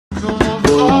Hello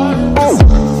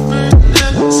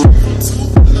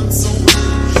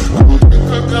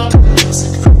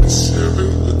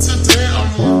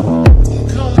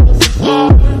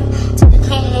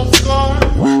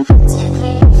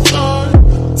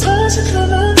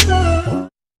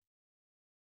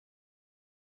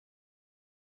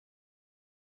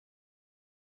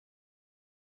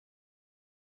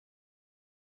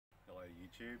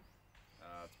YouTube,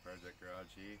 it's Project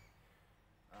Garage here.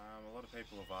 A lot of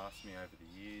people have asked me over the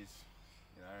years,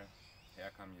 you know, how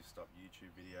come you stop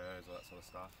YouTube videos, all that sort of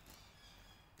stuff.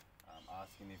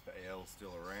 Asking if the EL's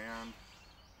still around.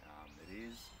 It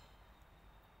is.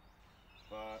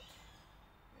 But,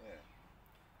 yeah.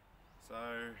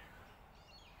 So,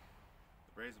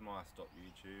 the reason why I stopped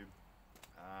YouTube,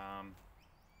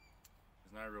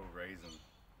 there's no real reason.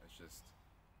 It's just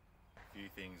a few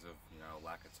things of, you know,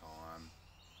 lack of time,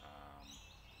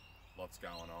 lots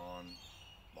going on,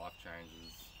 life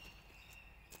changes,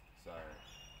 so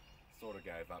sort of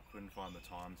gave up, couldn't find the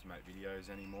time to make videos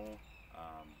anymore,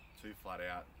 too flat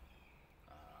out,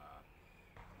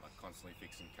 like constantly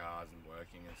fixing cars and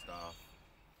working and stuff,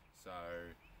 so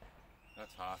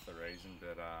that's half the reason,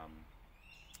 but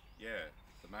yeah,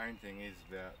 the main thing is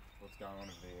about what's going on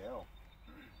with the EL.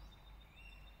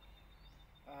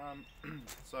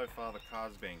 So far the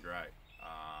car's been great.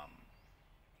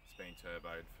 It's been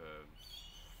turboed for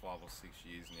 5 or 6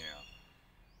 years now.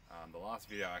 The last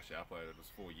video I actually uploaded was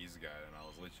 4 years ago, and I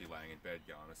was literally laying in bed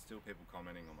going, there's still people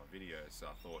commenting on my videos, so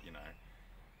I thought, you know,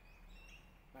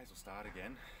 may as well start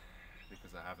again,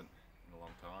 because I haven't in a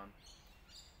long time.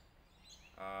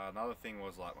 Another thing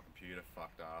was like my computer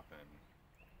fucked up, and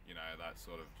you know, that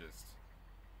sort of just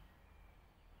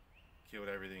killed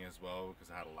everything as well,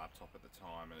 because I had a laptop at the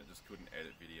time and it just couldn't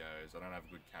edit videos. I don't have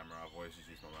a good camera, I've always just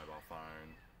used my mobile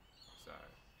phone, so I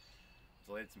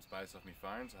deleted some space off my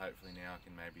phone, so hopefully now I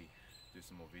can maybe do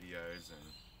some more videos and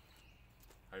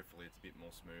hopefully it's a bit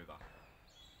more smoother.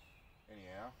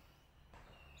 Anyhow,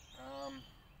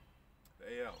 the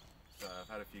EL. So I've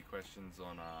had a few questions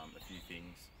on a few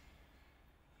things.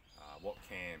 What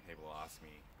can people ask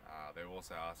me? They've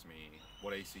also asked me,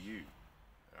 what ECU?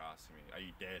 They're asking me, are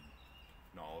you dead?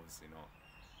 No, obviously not.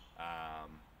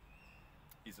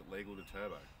 Is it legal to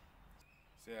turbo?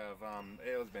 So yeah,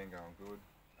 EL's been going good.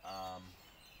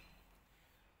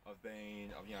 I've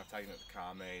taken it to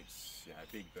car meets, you know,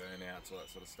 big burnouts, all that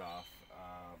sort of stuff.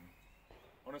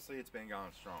 Honestly, it's been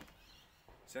going strong.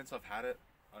 Since I've had it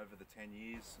over the 10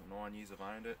 years, 9 years I've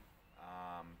owned it,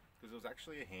 because it was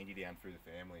actually a handy-down through the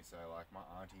family. So like my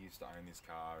auntie used to own this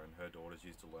car and her daughters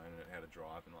used to learn it, how to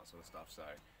drive and that sort of stuff.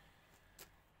 So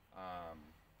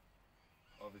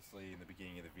obviously in the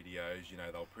beginning of the videos, you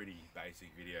know, they were pretty basic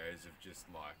videos of just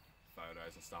like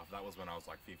photos and stuff. That was when I was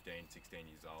like 15, 16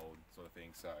 years old sort of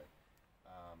thing. So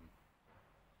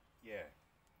yeah,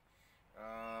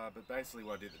 but basically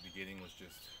what I did at the beginning was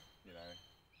just, you know,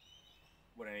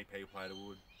 what any P plater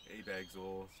would, eBay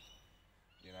exhaust,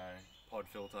 you know, pod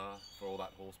filter for all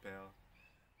that horsepower.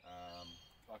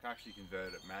 I actually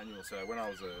converted it manual. So when I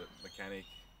was a mechanic,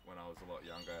 when I was a lot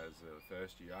younger, as a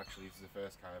first year, actually this is the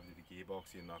first car I ever did a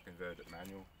gearbox in, and I converted it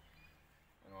manual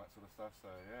and all that sort of stuff. So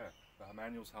yeah, the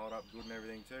manuals held up good and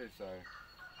everything too, so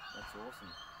that's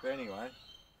awesome. But anyway,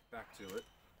 back to it.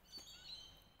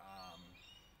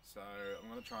 So I'm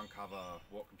going to try and cover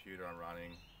what computer I'm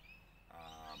running,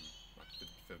 like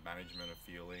for management of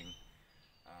fueling,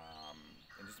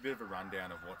 and just a bit of a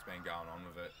rundown of what's been going on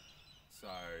with it. So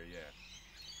yeah,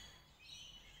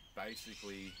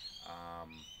 basically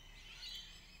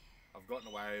I've gotten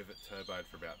away with it turboed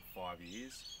for about 5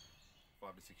 years,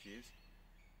 5 to 6 years,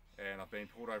 and I've been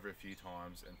pulled over a few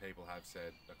times, and people have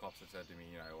said, the cops have said to me,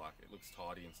 you know, like, it looks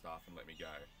tidy and stuff and let me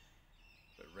go.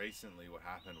 But recently what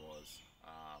happened was,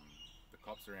 the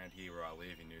cops around here where I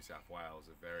live in New South Wales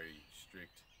are very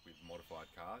strict with modified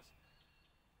cars.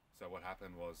 So what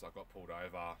happened was I got pulled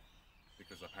over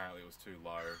because apparently it was too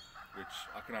low, which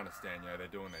I can understand, you know,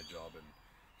 they're doing their job, and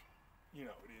you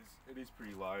know, it is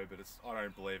pretty low, but I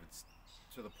don't believe it's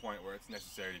to the point where it's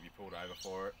necessary to be pulled over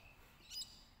for it.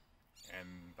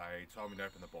 And they told me to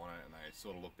open the bonnet, and they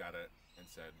sort of looked at it and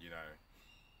said, you know,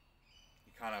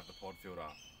 you can't have the pod filter,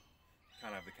 you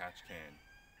can't have the catch can,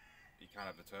 you can't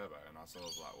have the turbo. And I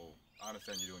sort of like, well, I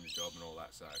understand you're doing your job and all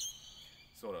that, so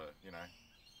sort of, you know,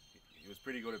 he was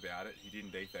pretty good about it. He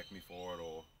didn't defect me for it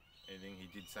or anything.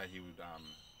 He did say he would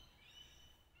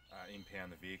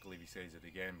impound the vehicle if he sees it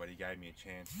again, but he gave me a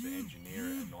chance to engineer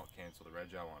it and not cancel the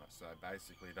rego on it. So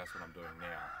basically that's what I'm doing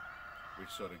now, which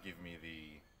sort of give me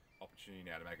the opportunity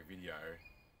now to make a video,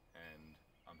 and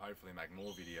I'm hopefully make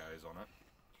more videos on it.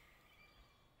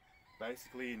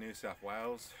 Basically, in New South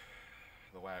Wales,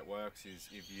 the way it works is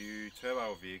if you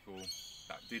turbo a vehicle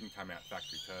that didn't come out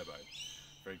factory turbo,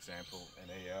 for example,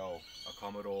 an EL, a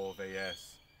Commodore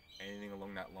VS, anything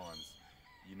along that lines,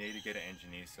 you need to get an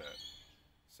engineer cert.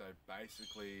 So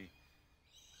basically,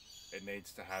 it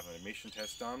needs to have an emission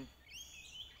test done.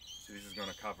 So this is going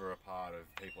to cover a part of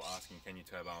people asking, can you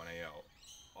turbo an EL?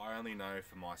 I only know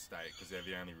for my state because they're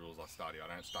the only rules I study. I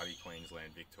don't study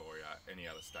Queensland, Victoria, any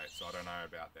other state, so I don't know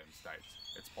about them states.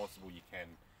 It's possible you can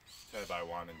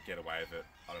turbo one and get away with it.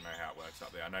 I don't know how it works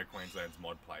up there. I know Queensland's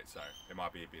mod plate, so it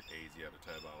might be a bit easier to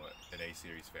turbo an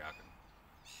E-Series Falcon.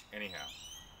 Anyhow,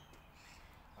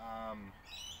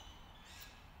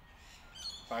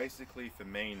 basically for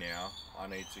me now,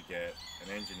 I need to get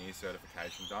an engineer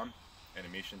certification done, an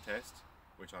emission test,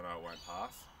 which I know I won't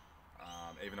pass,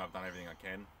 even though I've done everything I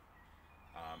can.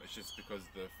 It's just because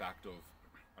the fact of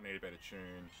I need a better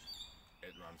tune,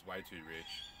 it runs way too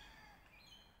rich,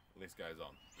 the list goes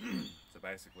on. So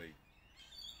basically,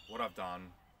 what I've done,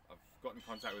 I've got in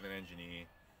contact with an engineer,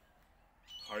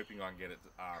 hoping I can get it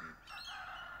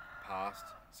passed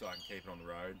so I can keep it on the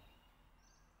road.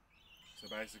 So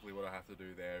basically what I have to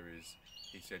do there is,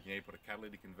 he said you need to put a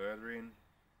catalytic converter in,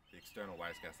 the external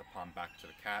waste gas to pump back to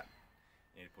the cat,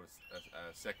 you need to put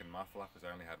a second muffler because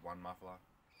I only had one muffler.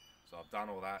 So I've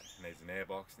done all that. It needs an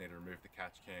airbox, need to remove the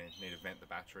catch can, need to vent the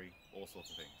battery, all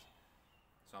sorts of things.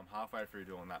 So I'm halfway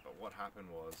through doing that, but what happened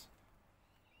was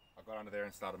I got under there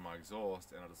and started my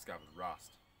exhaust and I discovered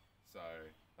rust. So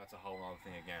that's a whole other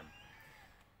thing again.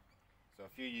 So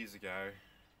a few years ago,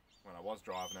 when I was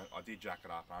driving it, I did jack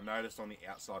it up and I noticed on the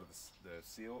outside of the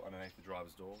seal underneath the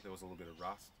driver's door there was a little bit of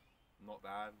rust. Not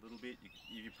bad, a little bit.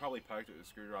 You probably poked it with a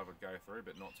screwdriver, would go through,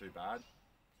 but not too bad.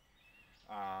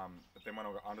 But then when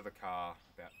I got under the car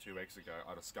about 2 weeks ago,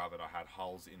 I discovered I had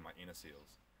holes in my inner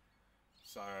seals.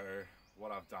 So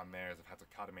what I've done there is I've had to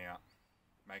cut them out,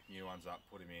 make new ones up,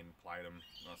 put them in, plate them,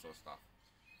 that sort of stuff.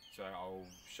 So I'll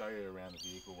show you around the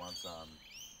vehicle once I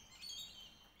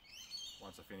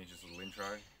finish this little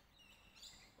intro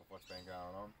of what's been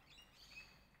going on.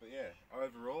 But yeah,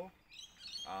 overall,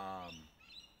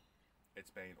 it's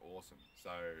been awesome.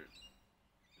 So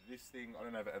this thing, I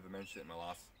don't know if I ever mentioned it in my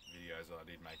last videos that I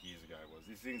did make years ago, was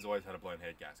this thing's always had a blown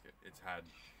head gasket. It's had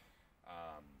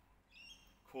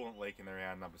coolant leaking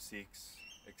around number 6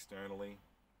 externally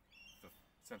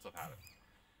since I've had it.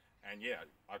 And yeah,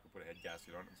 I could put a head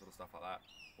gasket on it and sort of stuff like that.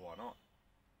 Why not?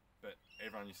 But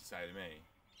everyone used to say to me,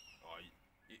 oh,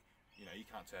 you know, you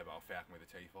can't turbo a Falcon with a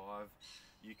T5.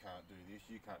 You can't do this,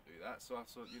 you can't do that. So I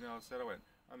sort of, I went,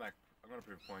 I'm going to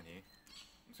prove a point here.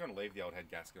 I'm just going to leave the old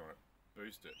head gasket on it,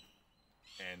 boost it,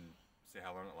 and see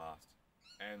how long it lasts.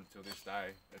 And till this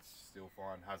day, it's still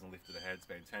fine, hasn't lifted a head. It's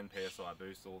been 10 PSI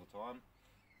boost all the time.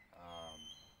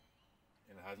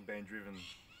 And it hasn't been driven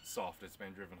soft, it's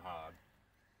been driven hard.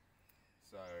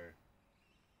 So,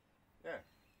 yeah.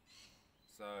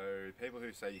 So, people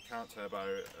who say you can't turbo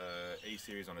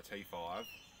E-Series on a T5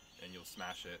 and you'll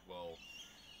smash it, well,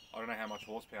 I don't know how much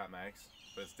horsepower it makes,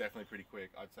 but it's definitely pretty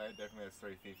quick. I'd say it definitely has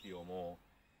 350 or more.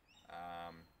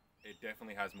 It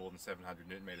definitely has more than 700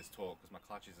 Newton meters torque because my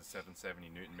clutch is a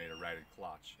 770 Newton meter rated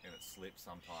clutch and it slips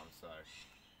sometimes, so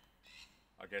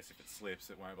I guess if it slips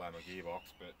it won't blow my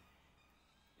gearbox, but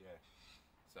yeah.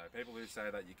 So people who say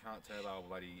that you can't turbo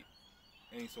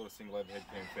any sort of single overhead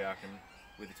cam Falcon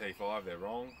with a T5, they're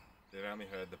wrong. They've only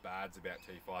heard the bads about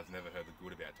T5s, never heard the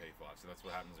good about T5s. So that's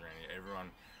what happens around here. Everyone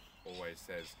always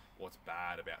says what's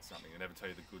bad about something. They never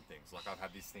tell you the good things. Like I've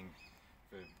had this thing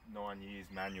for 9 years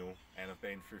manual and I've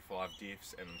been through 5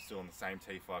 diffs and I'm still on the same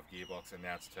T5 gearbox and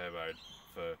now it's turboed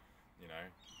for,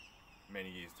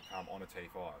 many years to come on a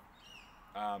T5.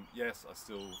 Yes, I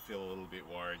still feel a little bit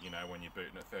worried, when you're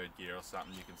booting a 3rd gear or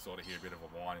something, you can sort of hear a bit of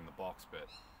a whine in the box,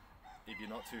 but if you're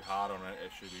not too hard on it,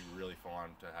 it should be really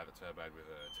fine to have it turboed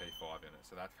with a T5 in it.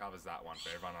 So that covers that one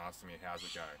for everyone asking me how's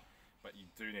it go. But you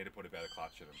do need to put a better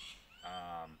clutch in them.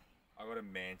 I got a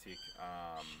Mantic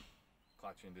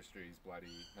Clutch Industries no,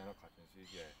 not Clutch Industries,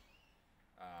 yeah.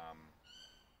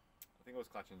 I think it was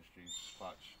Clutch Industries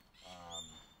clutch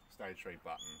stage 3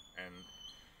 button, and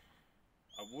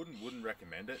I wouldn't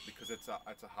recommend it because it's a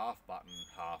half button,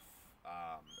 half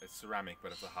it's ceramic,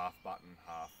 but it's a half button,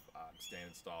 half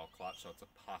standard style clutch, so it's a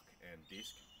puck and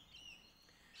disc.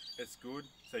 It's good,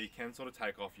 so you can sort of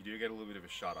take off. You do get a little bit of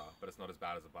a shudder, but it's not as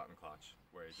bad as a button clutch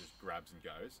where it just grabs and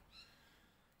goes.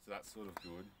 So that's sort of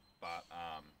good, but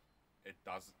it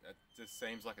just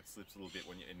seems like it slips a little bit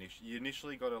when you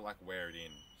initially got to like wear it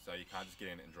in, so you can't just get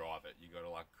in it and drive it. You got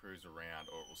to like cruise around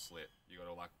or it will slip. You got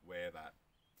to like wear that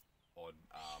odd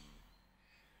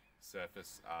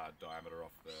surface diameter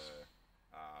off the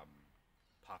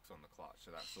pucks on the clutch,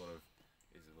 so that sort of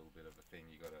is a little bit of a thing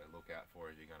you got to look out for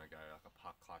if you're going to go like a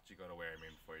puck clutch. You got to wear them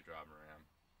in before you drive them around.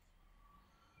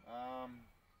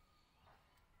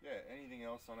 Yeah, anything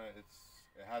else on it?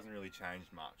 It hasn't really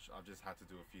changed much. I've just had to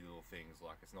do a few little things,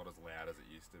 like it's not as loud as it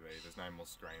used to be. There's no more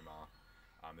screamer.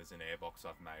 There's an airbox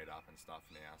I've made up and stuff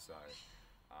now, so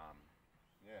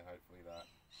yeah, hopefully that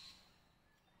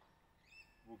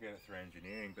we'll get it through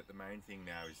engineering. But the main thing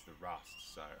now is the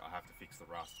rust, so I have to fix the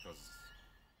rust because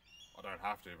I don't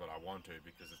have to, but I want to,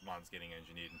 because if one's getting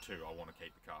engineered and two, I want to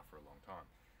keep the car for a long time.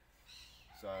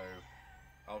 So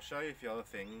I'll show you a few other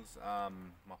things.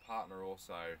 My partner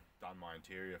also done my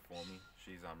interior for me.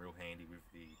 She's real handy with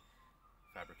the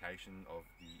fabrication of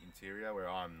the interior, where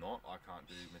I'm not. I can't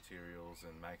do materials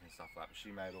and making stuff like that, but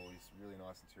she made all this really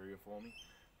nice interior for me.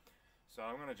 So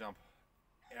I'm going to jump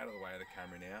out of the way of the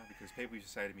camera now, because people used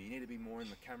to say to me, you need to be more in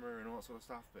the camera and all that sort of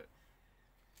stuff, but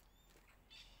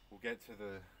we'll get to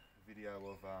the video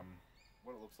of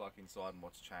what it looks like inside and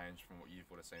what's changed from what you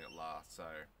would have seen at last. So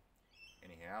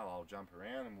anyhow, I'll jump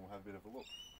around and we'll have a bit of a look.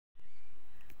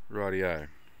 Rightio,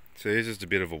 so here's just a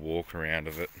bit of a walk around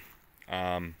of it.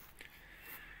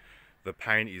 The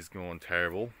paint is gone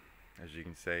terrible, as you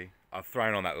can see. I've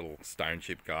thrown on that little stone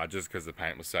chip guard just because the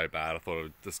paint was so bad. I thought it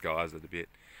would disguise it a bit.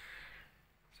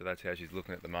 So that's how she's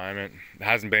looking at the moment. It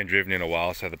hasn't been driven in a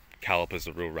while, so the calipers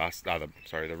are real rust. The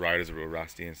rotors are real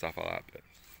rusty and stuff like that. But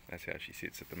that's how she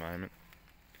sits at the moment.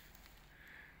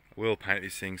 I will paint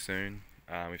this thing soon.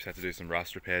 We've just had to do some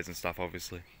rust repairs and stuff,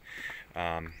 obviously.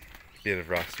 Bit of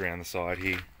rust around the side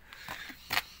here.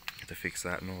 Have to fix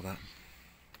that and all that.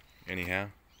 Anyhow,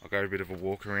 I'll go a bit of a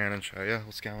walk around and show you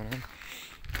what's going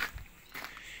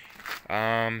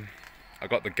on. I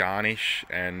got the garnish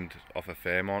and off a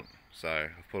Fairmont, so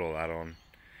I've put all that on.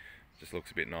 Just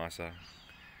looks a bit nicer.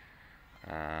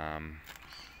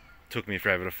 Took me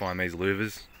forever to find these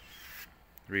louvers.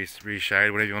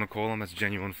 Reshade, whatever you want to call them. That's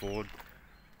genuine Ford.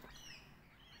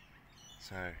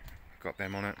 So got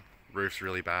them on it. Roof's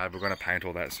really bad. We're going to paint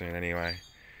all that soon anyway.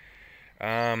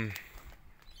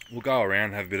 We'll go around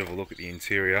and have a bit of a look at the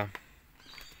interior.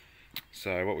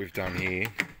 So what we've done here.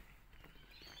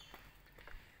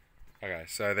 Okay,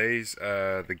 so these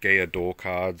are the gear door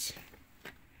cards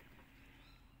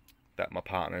that my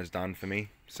partner has done for me.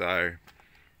 So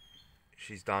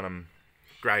she's done them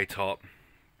grey top,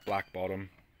 black bottom.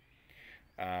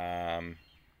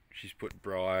 She's put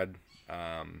Bride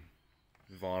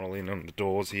vinyl in on the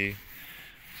doors here,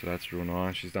 so that's real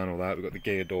nice. She's done all that. We've got the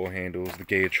gear door handles, the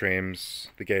gear trims,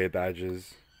 the gear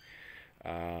badges.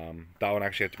 That one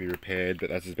actually had to be repaired, but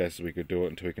that's as best as we could do it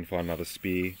until we can find another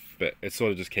spear. But it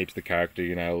sort of just keeps the character,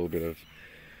 you know, a little bit of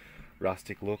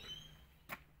rustic look.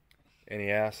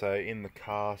 Anyhow, so in the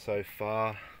car so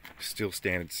far, still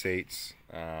standard seats,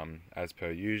 as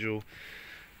per usual.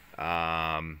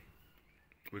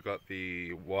 We've got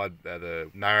the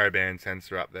the narrowband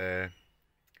sensor up there,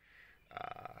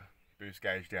 boost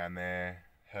gauge down there,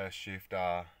 Hurst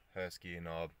shifter, Hurst gear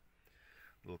knob,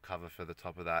 little cover for the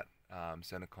top of that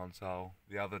center console.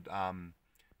 The other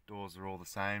doors are all the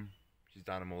same. She's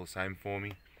done them all the same for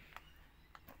me.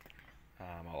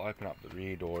 I'll open up the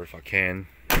rear door if I can,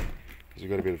 because we've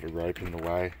got a bit of a rope in the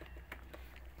way.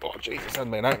 Oh Jesus,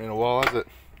 hasn't been open in a while, has it?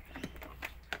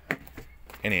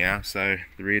 Anyhow, so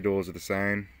the rear doors are the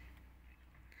same.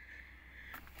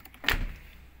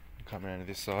 Come around to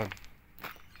this side.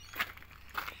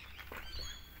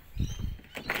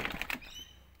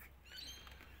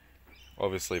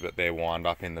 Obviously, but they're wind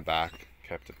up in the back,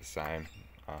 kept it the same.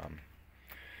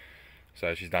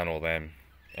 So she's done all them.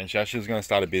 And she was going to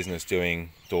start a business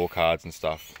doing door cards and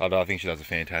stuff. I think she does a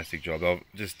fantastic job. I'll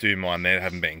just do mine there,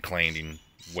 haven't been cleaned in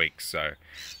weeks, so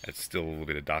it's still a little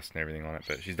bit of dust and everything on it,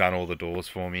 but she's done all the doors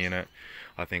for me in it.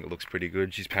 I think it looks pretty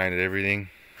good. She's painted everything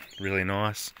really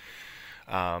nice.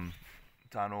 Done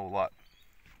all like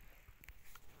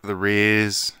the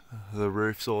rears, the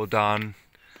roof's all done.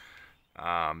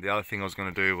 The other thing I was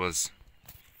going to do was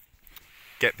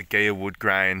get the gear wood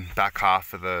grain back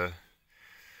half of the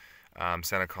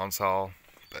center console,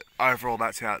 but overall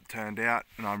that's how it turned out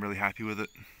and I'm really happy with it.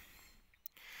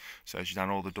 So she's done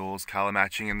all the doors colour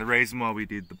matching, and the reason why we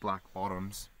did the black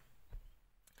bottoms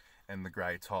and the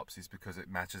grey tops is because it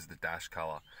matches the dash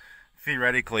colour.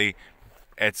 Theoretically,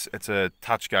 it's a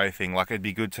touch go thing. Like, it'd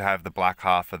be good to have the black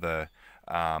half of the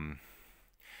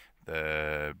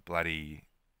bloody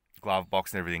glove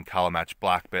box and everything colour match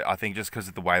black, but I think just because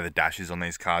of the way the dash is on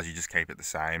these cars, you just keep it the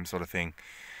same sort of thing.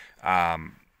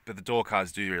 But the door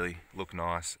cards do really look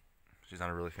nice. She's done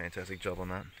a really fantastic job on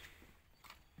that.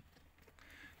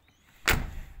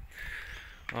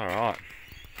 Alright,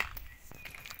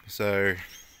 so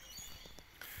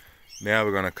Now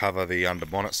we're going to cover the under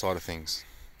bonnet side of things.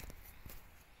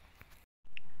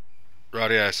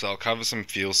 Rightio, so I'll cover some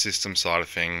fuel system side of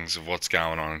things of what's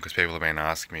going on, because people have been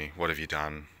asking me, what have you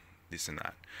done, this and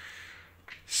that.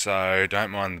 So don't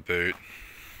mind the boot,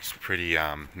 it's pretty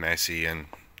messy, and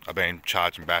I've been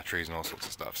charging batteries and all sorts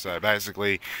of stuff. So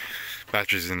basically,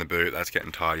 batteries in the boot, that's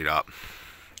getting tidied up.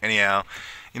 Anyhow,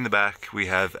 in the back we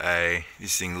have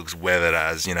this thing looks weathered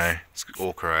as, you know, it's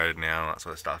all corroded now and that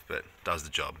sort of stuff, but does the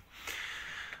job.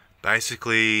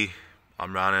 Basically,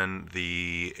 I'm running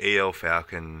the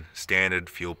Falcon standard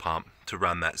fuel pump to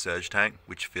run that surge tank,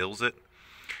 which fills it.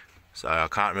 So I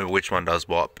can't remember which one does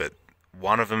what, but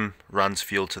one of them runs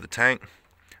fuel to the tank,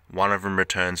 one of them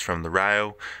returns from the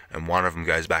rail, and one of them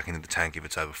goes back into the tank if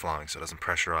it's overflowing, so it doesn't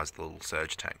pressurize the little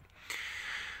surge tank.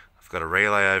 I've got a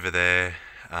relay over there,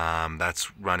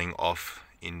 that's running off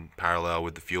in parallel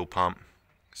with the fuel pump.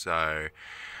 So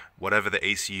whatever the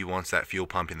ECU wants that fuel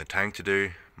pump in the tank to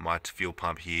do, my fuel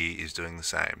pump here is doing the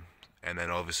same. And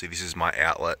then obviously this is my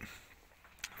outlet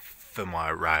for my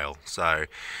rail. So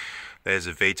there's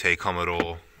a VT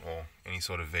Commodore or any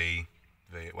sort of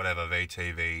whatever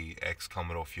VT VX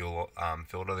Commodore fuel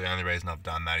filter. The only reason I've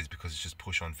done that is because it's just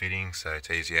push on fitting, so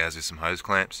it's easy as with some hose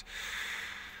clamps.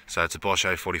 So it's a Bosch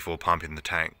A44 pump in the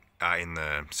tank, in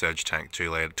the surge tank,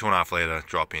 2.5 litre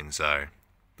drop in. So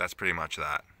that's pretty much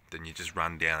that. Then you just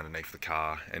run down underneath the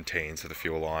car and tee into the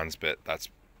fuel lines, but that's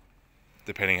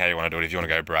depending how you want to do it. If you want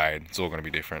to go braid, it's all going to be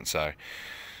different. So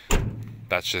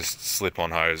that's just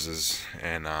slip-on hoses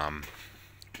and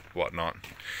whatnot.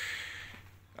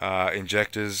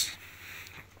 Injectors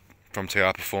from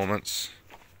TR Performance,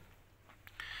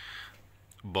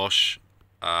 Bosch,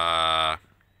 they're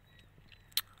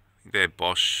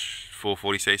Bosch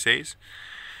 440cc's,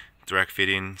 direct fit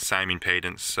in, same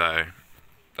impedance, so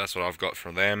that's what I've got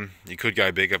from them. You could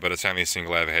go bigger, but it's only a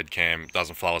single overhead cam,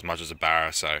 doesn't flow as much as a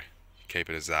Barra, so keep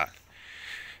it as that.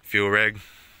 Fuel reg,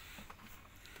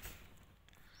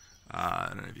 I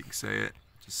don't know if you can see it,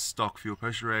 just stock fuel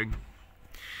pressure reg.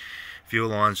 Fuel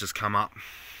lines just come up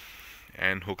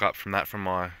and hook up from that from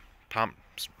my pump,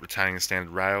 retaining the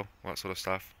standard rail, all that sort of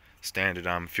stuff. Standard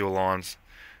fuel lines,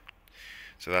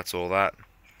 so that's all that.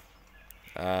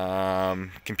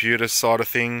 Computer side of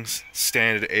things,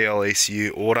 standard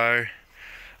ECU auto.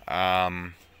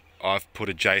 I've put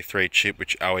a J3 chip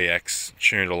which OEX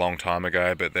tuned a long time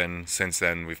ago, but then since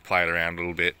then we've played around a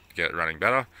little bit to get it running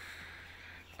better.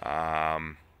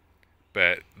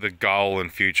 But the goal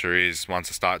and future is, once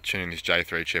I start tuning this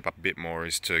J3 chip up a bit more,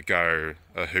 is to go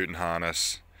a hoot and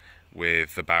harness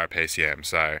with the Barra PCM.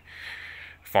 So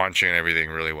fine tune everything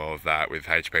really well with that, with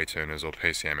HP tuners or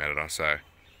PCM editor. So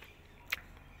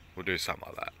we'll do something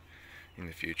like that in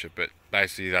the future, but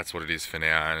basically that's what it is for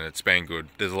now, and it's been good.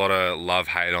 There's a lot of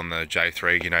love-hate on the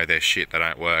J3, you know, they're shit, they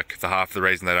don't work. Half the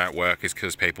reason they don't work is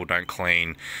because people don't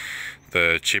clean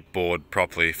the chipboard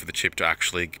properly for the chip to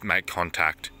actually make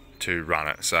contact to run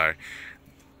it. So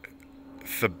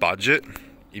for budget,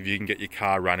 if you can get your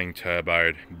car running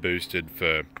turboed, boosted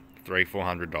for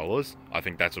 $300-400, I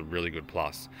think that's a really good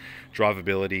plus.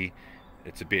 Drivability,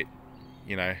 it's a bit,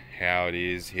 you know, how it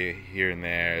is here and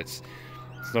there. It's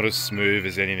not as smooth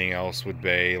as anything else would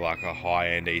be, like a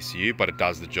high-end ECU, but it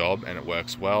does the job and it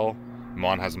works well.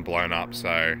 Mine hasn't blown up,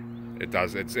 so it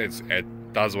does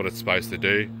what it's supposed to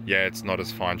do. Yeah, it's not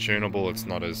as fine-tunable, it's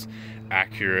not as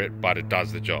accurate, but it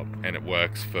does the job and it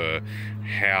works for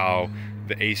how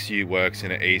the ECU works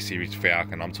in an E-Series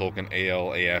Falcon. I'm talking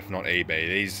EL, EF, not EB.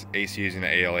 These ECUs in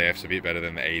the EL, EFs are a bit better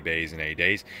than the EBs and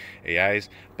EAs,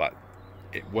 but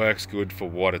it works good for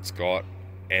what it's got.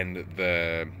 And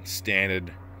the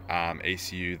standard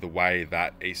ECU, the way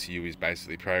that ECU is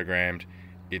basically programmed,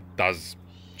 it does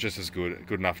just as good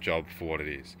enough job for what it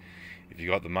is. If you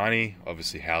got the money,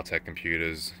 obviously Haltech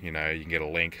computers, you know, you can get a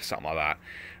Link, something like that.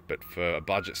 But for a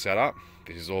budget setup,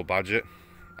 this is all budget.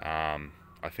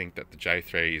 I think that the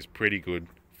J3 is pretty good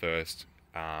first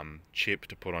chip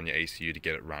to put on your ECU to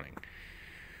get it running.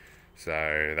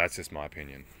 So that's just my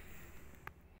opinion.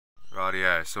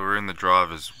 Rightio, so we're in the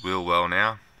driver's wheel well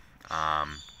now. I've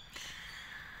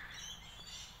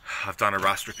done a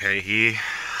rust repair here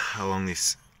along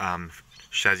this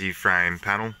chassis frame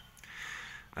panel.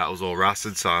 That was all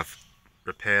rusted, so I've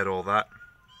repaired all that.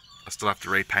 I still have to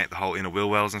repaint the whole inner wheel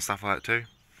wells and stuff like that too.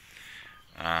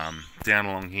 Down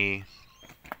along here,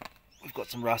 we've got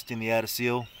some rust in the outer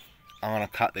seal. I'm going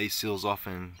to cut these seals off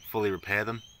and fully repair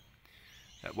them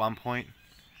at one point.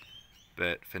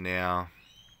 But for now,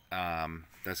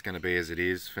 that's going to be as it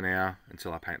is for now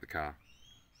until I paint the car.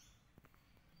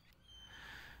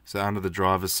 So under the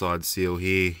driver's side seal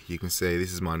here, you can see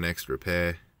this is my next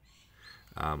repair.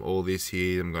 All this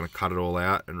here, I'm going to cut it all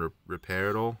out and repair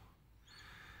it all.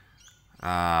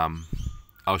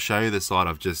 I'll show you the side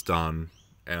I've just done,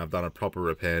 and I've done a proper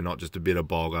repair, not just a bit of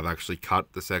bog. I've actually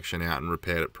cut the section out and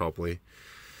repaired it properly.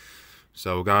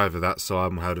 So we'll go over that side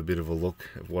and we'll have a bit of a look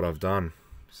at what I've done,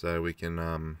 so we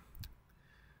can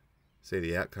see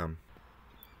the outcome.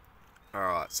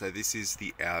 Alright, so this is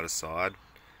the outer side.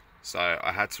 So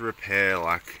I had to repair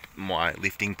like my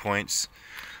lifting points.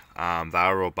 They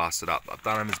were all busted up. I've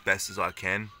done them as best as I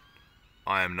can.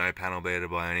 I am no panel beater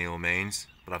by any means,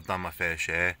 but I've done my fair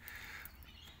share.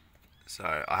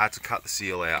 So I had to cut the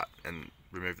seal out and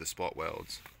remove the spot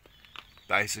welds.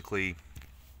 Basically,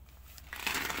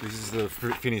 this is the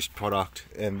finished product,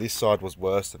 and this side was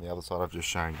worse than the other side I've just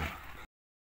shown you.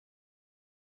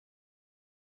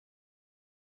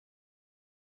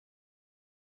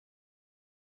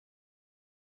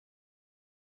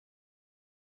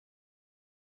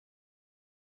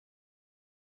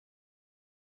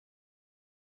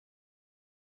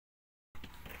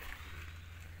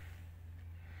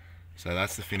 So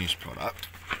that's the finished product.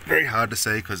 Very hard to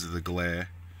see because of the glare.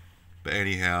 But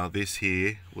anyhow, this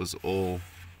here was all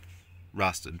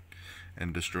rusted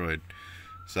and destroyed.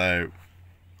 So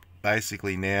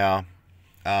basically now,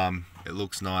 it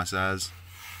looks nice as.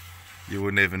 You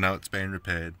wouldn't even know it's been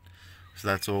repaired. So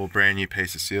that's all brand new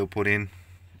piece of seal put in.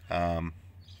 So I'm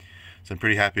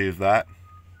pretty happy with that.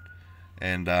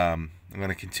 And I'm going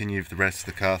to continue with the rest of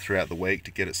the car throughout the week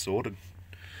to get it sorted.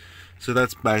 So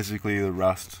that's basically the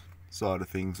rust side of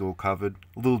things all covered.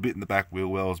 A little bit in the back wheel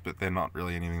wells, but they're not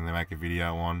really anything to make a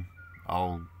video on.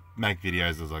 I'll make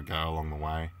videos as I go along the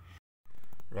way.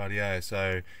 Rightio,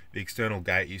 so the external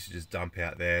gate used to just dump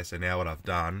out there, so now what I've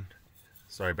done,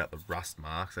 sorry about the rust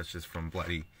marks, that's just from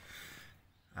bloody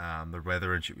the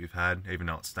weather and shit we've had, even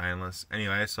though it's stainless.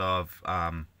 Anyway, so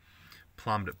I've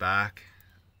plumbed it back,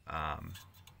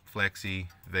 flexi,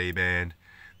 V-band,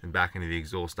 then back into the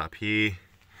exhaust up here.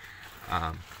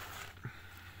 I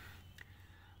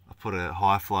put a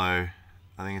high flow,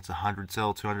 I think it's 100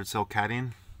 cell, 200 cell cat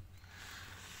in.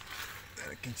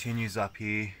 And it continues up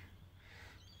here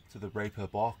to the Reaper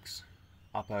box,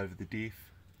 up over the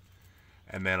diff.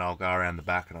 And then I'll go around the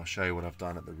back and I'll show you what I've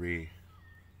done at the rear.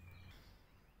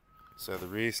 So the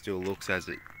rear still looks as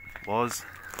it was,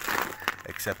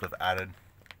 except I've added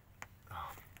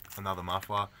another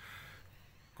muffler.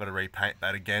 Got to repaint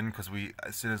that again because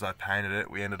as soon as I painted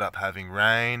it, we ended up having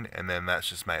rain, and then that's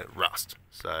just made it rust.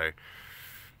 So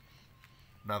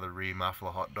another rear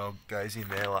muffler hot dog goes in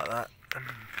there like that.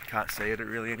 Can't see it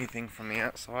really anything from the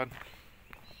outside.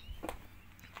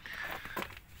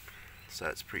 So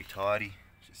it's pretty tidy.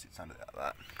 Just sits under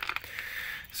that.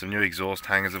 Some new exhaust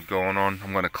hangers have gone on.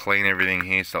 I'm going to clean everything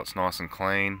here so it's nice and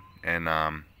clean, and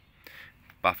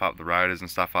buff up the rotors and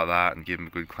stuff like that and give them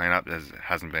a good clean up, as it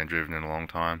hasn't been driven in a long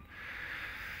time.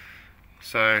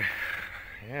 So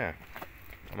yeah,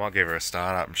 I might give her a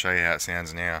start up and show you how it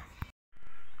sounds now.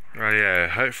 Rightio,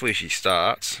 hopefully she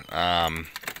starts. I've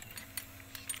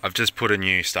just put a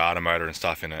new starter motor and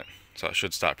stuff in it, so it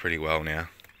should start pretty well now,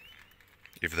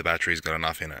 if the battery's got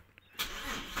enough in it.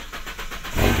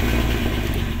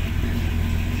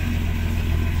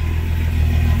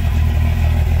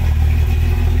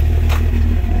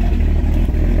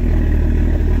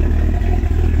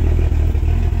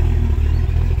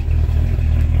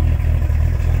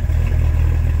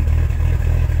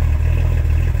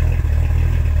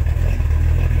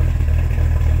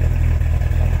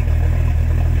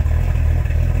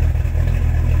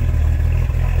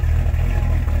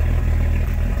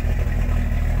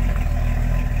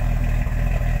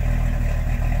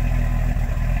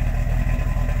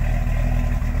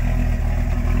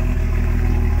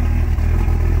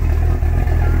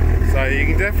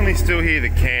 Definitely still hear the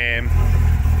cam,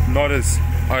 not as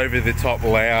over the top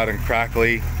loud and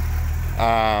crackly.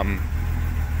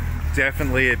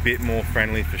 Definitely a bit more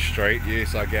friendly for street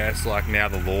use, I guess. Like now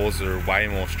the laws are way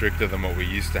more stricter than what we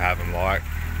used to have them like,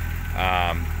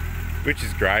 which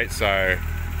is great. So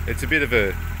it's a bit of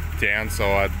a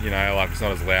downside, you know, like it's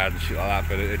not as loud and shit like that,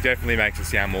 but it definitely makes it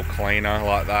sound more cleaner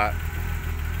like that.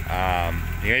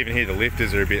 You can even hear the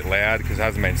lifters are a bit loud because it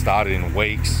hasn't been started in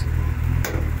weeks.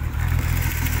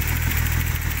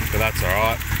 But that's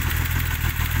alright.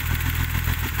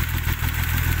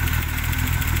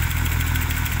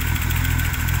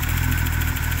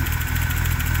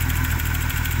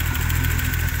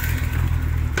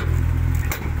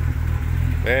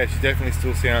 Yeah, she definitely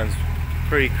still sounds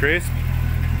pretty crisp.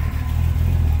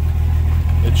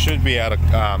 It should be out of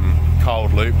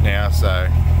cold loop now, so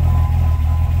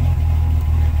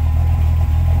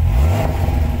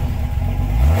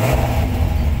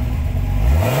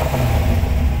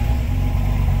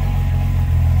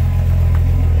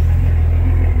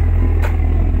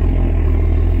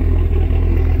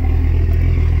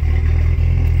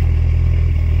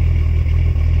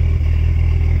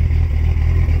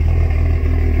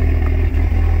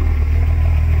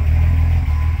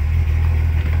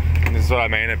what I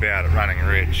mean about it running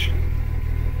rich.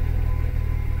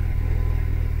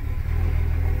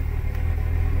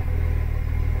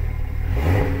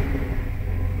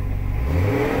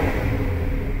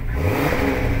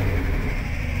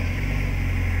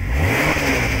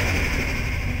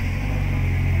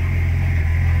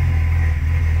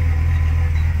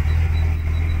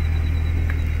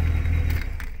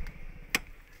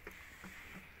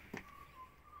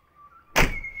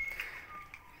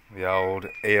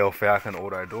 The old Falcon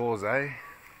auto doors, eh?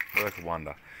 Work a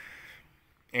wonder.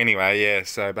 Anyway, yeah,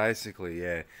 so basically,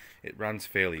 yeah, it runs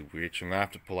fairly rich. I'm going to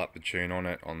have to pull up the tune on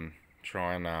it,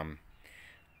 try and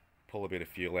pull a bit of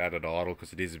fuel out at idle,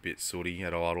 because it is a bit sooty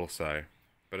at idle, so.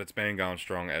 But it's been going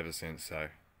strong ever since, so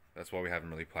that's why we haven't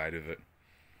really played with it.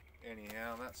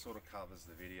 Anyhow, that sort of covers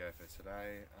the video for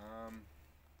today.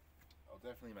 I'll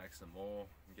definitely make some more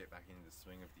and get back into the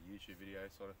swing of the YouTube video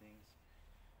sort of things.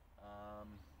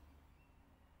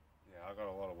 Yeah, I've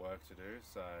got a lot of work to do,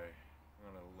 so I'm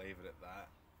going to leave it at that.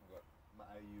 I've got my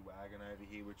AU wagon over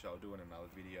here, which I'll do in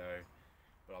another video,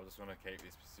 but I just want to keep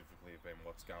this specifically about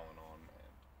what's going on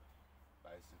and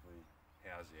basically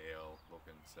how's the L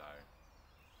looking. So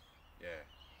yeah,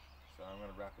 so I'm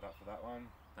going to wrap it up for that one.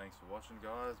 Thanks for watching,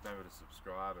 guys. Remember to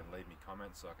subscribe and leave me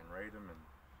comments so I can read them, and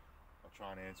I'll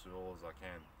try and answer all as I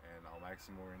can, and I'll make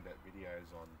some more in-depth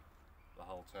videos on the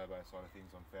whole turbo side of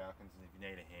things on Falcons, and if you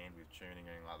need a hand with tuning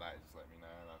or anything like that, just let me know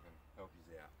and I can help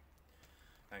you out.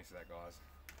 Thanks for that, guys.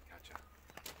 Catch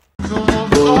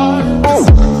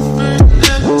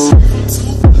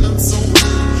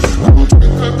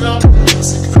ya.